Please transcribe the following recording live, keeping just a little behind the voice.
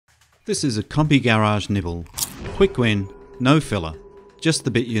This is a Kombi Garage Nibble. Quick win, no filler, just the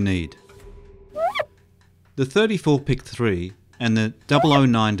bit you need. The 34 pict 3 and the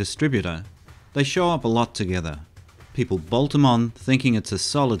 009 Distributor, they show up a lot together. People bolt them on thinking it's a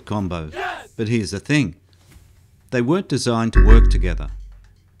solid combo. Yes! But here's the thing, they weren't designed to work together.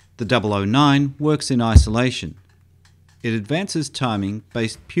 The 009 works in isolation. It advances timing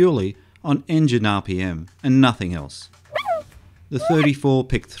based purely on engine RPM and nothing else. The 34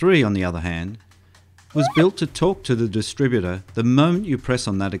 pict 3, on the other hand, was built to talk to the distributor the moment you press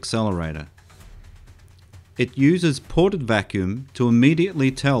on that accelerator. It uses ported vacuum to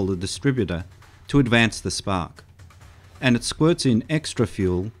immediately tell the distributor to advance the spark, and it squirts in extra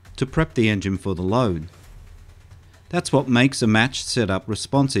fuel to prep the engine for the load. That's what makes a matched setup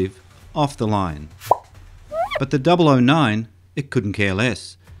responsive off the line. But the 009, it couldn't care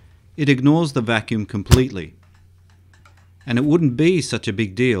less. It ignores the vacuum completely. And it wouldn't be such a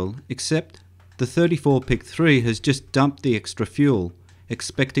big deal, except the 34 pict 3 has just dumped the extra fuel,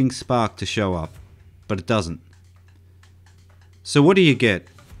 expecting spark to show up, but it doesn't. So what do you get?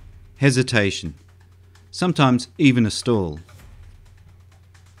 Hesitation. Sometimes even a stall.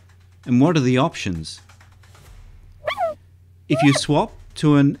 And what are the options? If you swap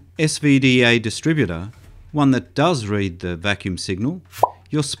to an SVDA distributor, one that does read the vacuum signal,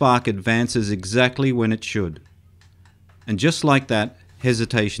 your spark advances exactly when it should. And just like that,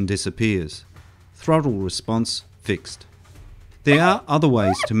 hesitation disappears. Throttle response fixed. There are other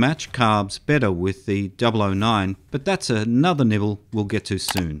ways to match carbs better with the 009, but that's another nibble we'll get to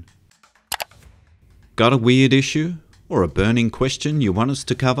soon. Got a weird issue or a burning question you want us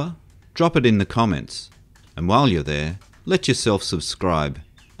to cover? Drop it in the comments. And while you're there, let yourself subscribe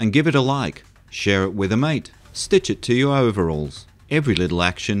and give it a like. Share it with a mate. Stitch it to your overalls. Every little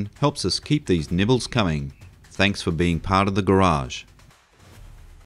action helps us keep these nibbles coming. Thanks for being part of the garage.